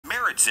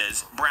it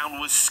says Brown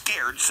was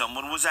scared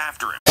someone was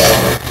after him.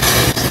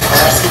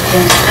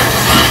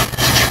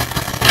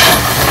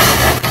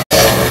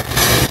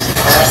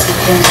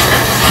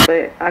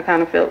 But I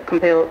kind of felt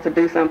compelled to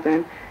do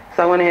something,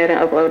 so I went ahead and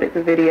uploaded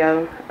the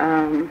video,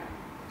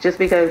 just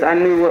because I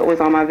knew what was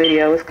on my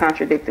video was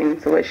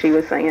contradicting to what she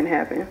was saying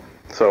happened.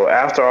 So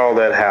after all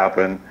that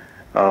happened,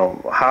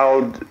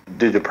 how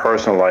did your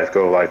personal life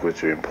go, like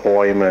with your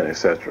employment,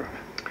 etc.?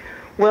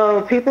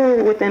 Well,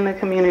 people within the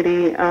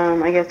community,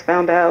 I guess,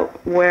 found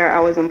out where I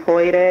was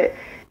employed at,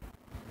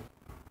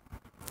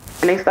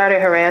 and they started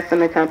harassing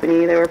the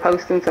company. They were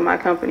posting to my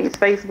company's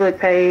Facebook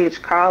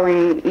page,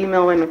 calling,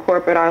 emailing the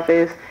corporate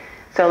office,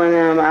 telling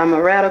them I'm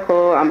a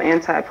radical, I'm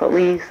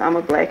anti-police, I'm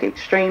a black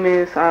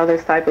extremist, all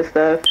this type of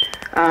stuff.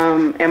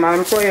 And my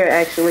employer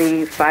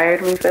actually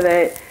fired me for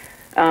that.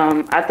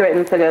 I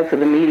threatened to go to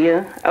the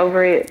media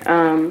over it,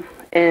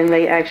 and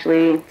they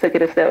actually took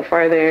it a step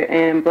further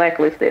and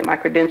blacklisted my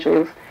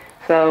credentials.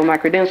 So my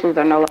credentials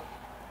are no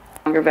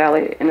longer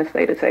valid in the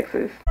state of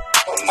Texas.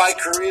 My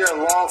career in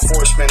law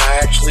enforcement,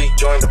 I actually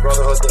joined the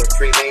Brotherhood of the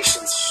Three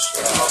Nations.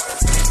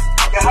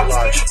 How did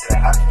you get into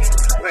that?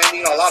 I mean,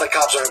 you know, a lot of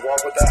cops are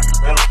involved with that.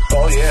 Really?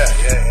 Oh yeah,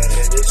 yeah.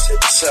 And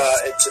it's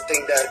a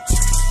thing that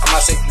I'm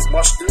not saying you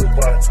must do,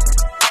 but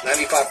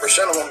 95%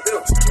 of them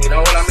do. You know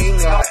what I mean?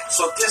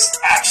 So this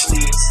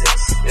actually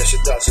exists? Yes,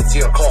 it does. It's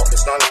the occult.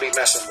 It's not to be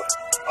messing with.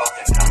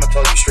 Okay. I'm gonna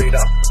tell you straight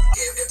up.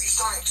 If you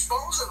start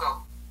exposing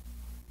them,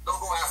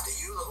 they'll go after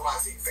you, they'll go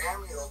after your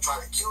family, they'll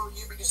try to kill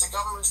you because the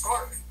government's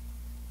part of it.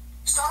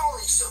 It's not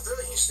only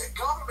civilians, the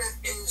government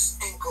is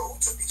in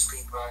cahoots with these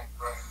people. Right,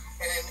 right.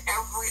 And in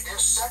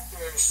there's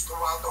sectors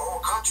throughout the whole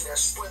country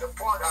that's split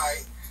apart. I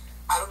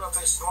don't know if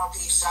it's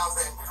northeast, south,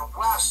 and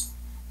west,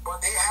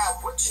 but they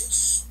have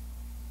witches.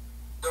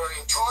 They're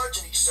in charge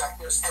of these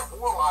sectors, and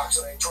warlocks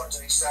are in charge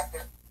of these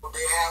sectors. But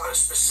they have a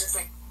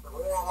specific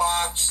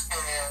warlocks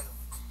and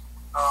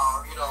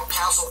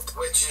council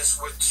witches,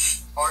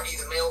 which are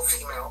either male or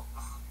female,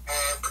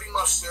 and pretty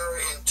much they're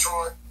in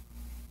charge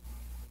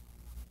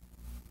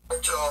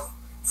of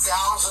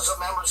thousands of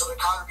members of the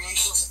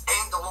congregations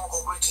and the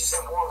local witches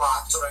and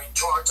warlocks that are in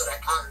charge of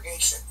that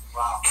congregation.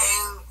 Wow.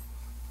 And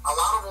a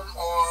lot of them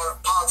are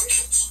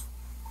politicians,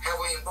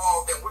 heavily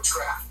involved in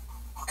witchcraft,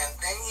 and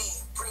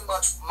they pretty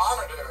much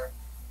monitor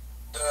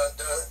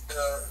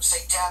the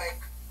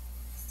satanic.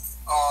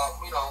 I'm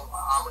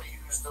going to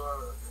use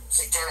the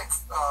satanic,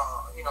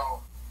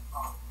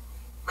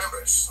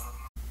 members,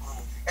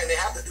 and they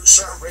have to do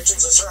certain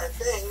rituals and certain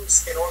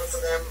things in order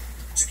for them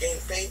to gain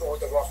favor with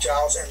the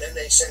Rothschilds, and then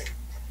they send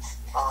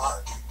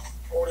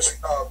orders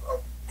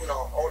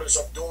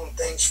of doing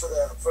things for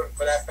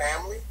that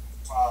family.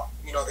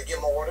 They give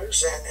them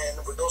orders,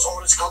 and with those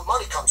orders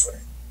money comes with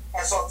it.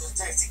 And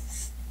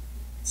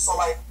so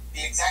like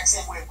the exact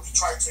same way we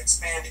try to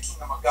expand the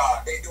kingdom of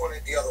God, They're doing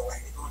it the other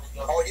way.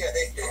 Oh yeah,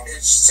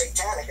 it's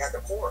satanic at the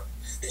core.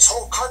 This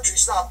whole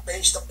country's not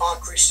based upon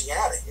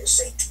Christianity. It's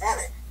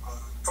satanic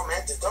from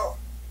head to toe.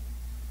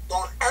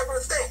 Don't ever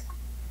think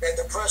that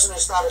the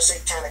president's not a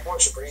satanic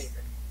worshiper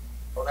either.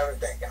 Don't ever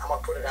think. I'm going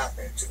to put it out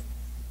there, too.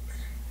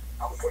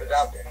 I'm going to put it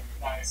out there.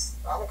 Nice.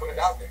 I'm going to put it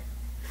out there.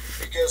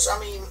 Because, I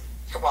mean,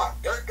 come on.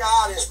 Their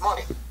God is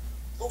money.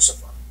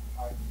 Lucifer.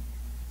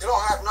 They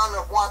don't have none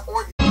of one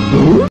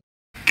ordinary.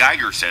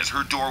 Guyger says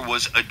her door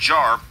was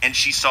ajar and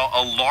she saw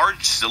a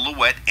large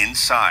silhouette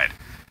inside.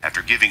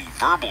 After giving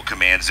verbal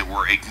commands that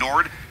were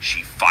ignored,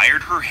 she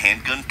fired her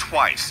handgun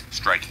twice,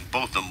 striking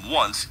Botham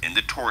once in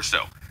the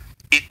torso.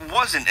 It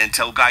wasn't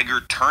until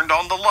Guyger turned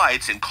on the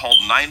lights and called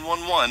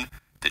 911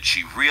 that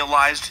she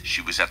realized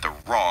she was at the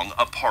wrong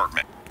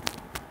apartment.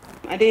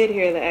 I did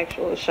hear the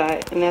actual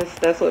shot, and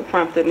that's what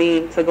prompted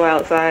me to go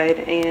outside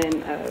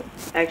and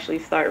actually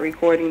start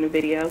recording the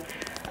video.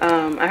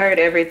 I heard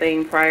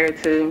everything prior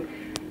to.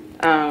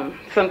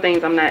 Some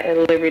things I'm not at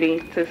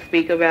liberty to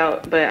speak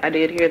about, but I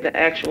did hear the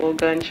actual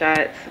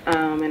gunshots,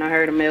 and I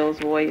heard a male's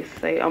voice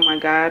say, "Oh my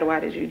God, why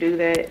did you do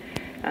that?"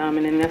 And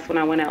then that's when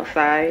I went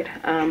outside.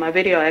 My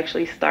video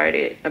actually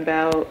started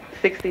about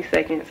 60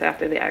 seconds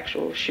after the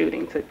actual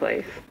shooting took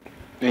place.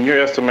 In your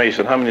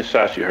estimation, how many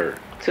shots you heard?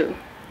 2.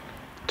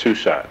 2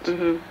 shots.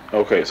 Mm-hmm.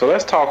 Okay, so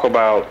let's talk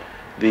about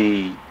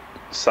the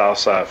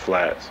Southside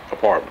Flats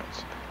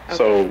apartments. Okay.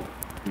 So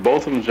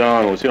Botham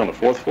John, was he on the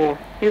 4th floor?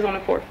 He was on the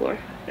 4th floor.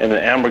 And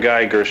then Amber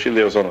Guyger, she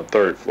lives on the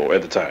 3rd floor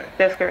at the time?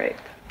 That's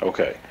correct.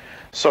 Okay.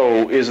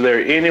 So is there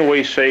any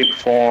way, shape,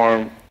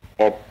 form,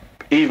 or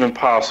even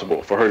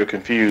possible for her to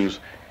confuse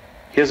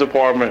his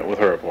apartment with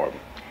her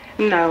apartment?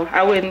 No,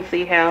 I wouldn't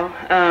see how.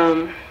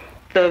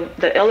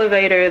 The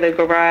elevator, the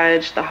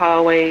garage, the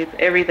hallways,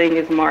 everything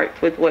is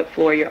marked with what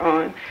floor you're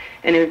on.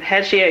 And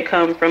had she had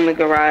come from the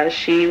garage,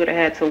 she would have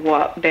had to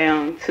walk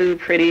down 2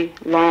 pretty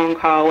long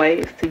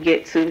hallways to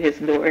get to his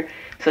door.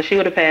 So she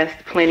would have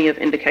passed plenty of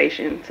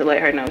indication to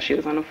let her know she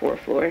was on the 4th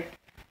floor.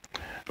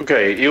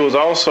 Okay, it was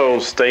also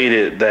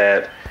stated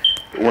that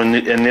when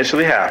it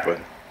initially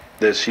happened,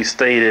 that she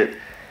stated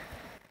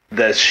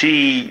that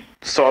she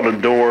saw the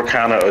door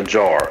kind of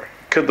ajar.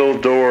 Could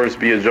those doors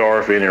be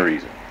ajar for any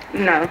reason?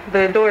 No,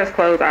 the doors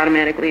close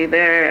automatically.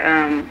 They're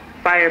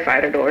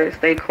firefighter doors.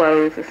 They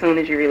close as soon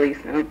as you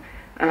release them.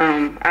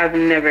 I've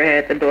never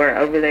had the door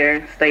over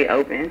there stay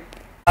open.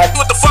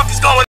 What the fuck is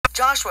going on?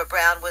 Joshua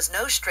Brown was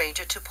no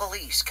stranger to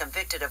police,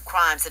 convicted of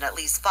crimes in at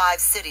least 5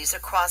 cities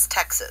across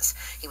Texas.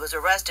 He was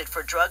arrested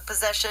for drug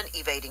possession,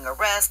 evading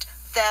arrest,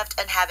 theft,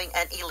 and having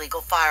an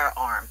illegal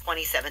firearm.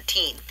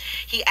 2017.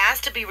 He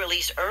asked to be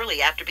released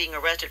early after being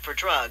arrested for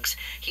drugs.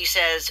 He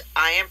says,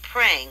 "I am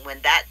praying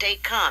when that day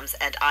comes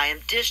and I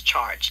am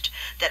discharged,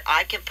 that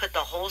I can put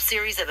the whole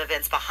series of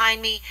events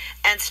behind me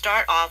and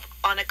start off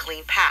on a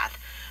clean path."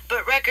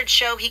 But records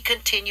show he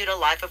continued a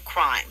life of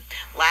crime.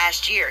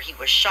 Last year, he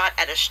was shot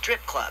at a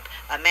strip club.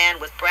 A man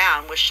with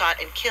Brown was shot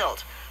and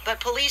killed, but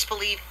police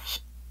believe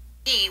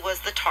he was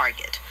the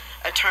target.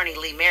 Attorney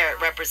Lee Merritt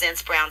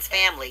represents Brown's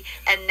family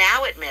and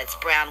now admits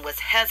Brown was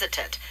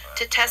hesitant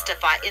to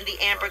testify in the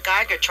Amber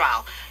Guyger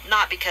trial,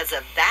 not because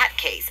of that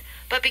case,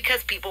 but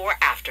because people were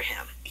after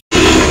him.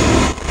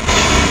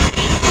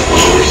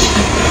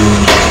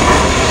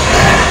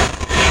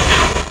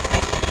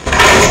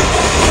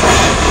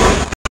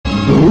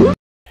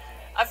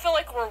 I feel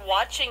like we're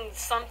watching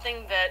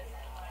something that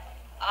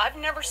I've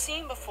never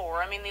seen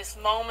before. I mean, this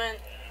moment,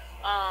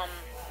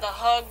 the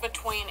hug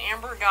between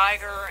Amber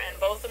Guyger and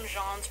Botham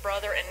Jean's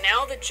brother, and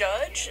now the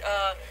judge.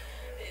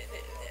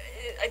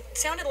 It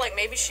sounded like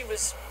maybe she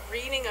was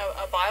reading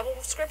a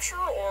Bible scripture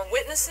or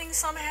witnessing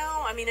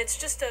somehow. I mean, it's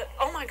just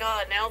oh my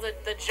God, now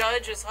the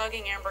judge is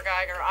hugging Amber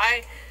Guyger.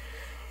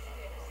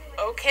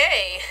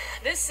 Okay,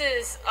 this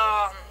is,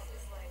 I'm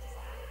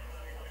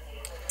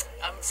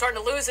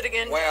starting to lose it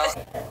again. Well,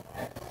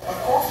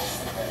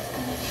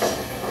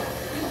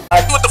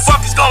 What the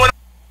fuck is going on?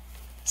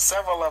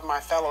 Several of my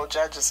fellow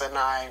judges and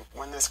I,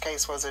 when this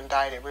case was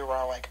indicted, we were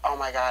all like, oh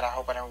my God, I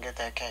hope I don't get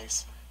that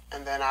case.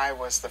 And then I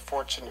was the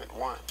fortunate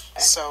one.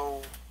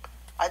 So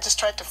I just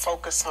tried to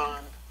focus on,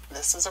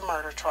 this is a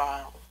murder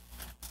trial.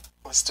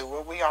 Let's do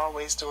what we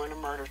always do in a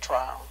murder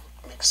trial.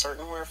 Make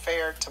certain we're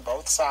fair to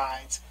both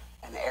sides,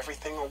 and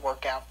everything will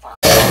work out fine.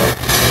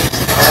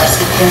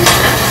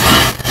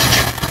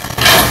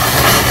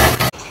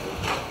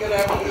 Good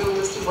afternoon,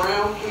 Mr.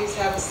 Brown. Please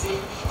have a seat.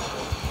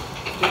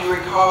 Do you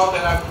recall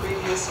that I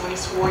previously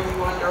swore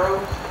you under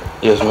oath?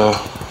 Yes, ma'am.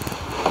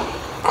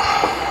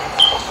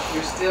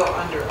 You're still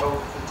under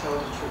oath to tell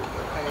the truth,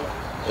 okay?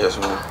 Yes,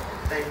 ma'am.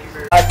 Thank you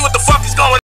very much. What the fuck is going on?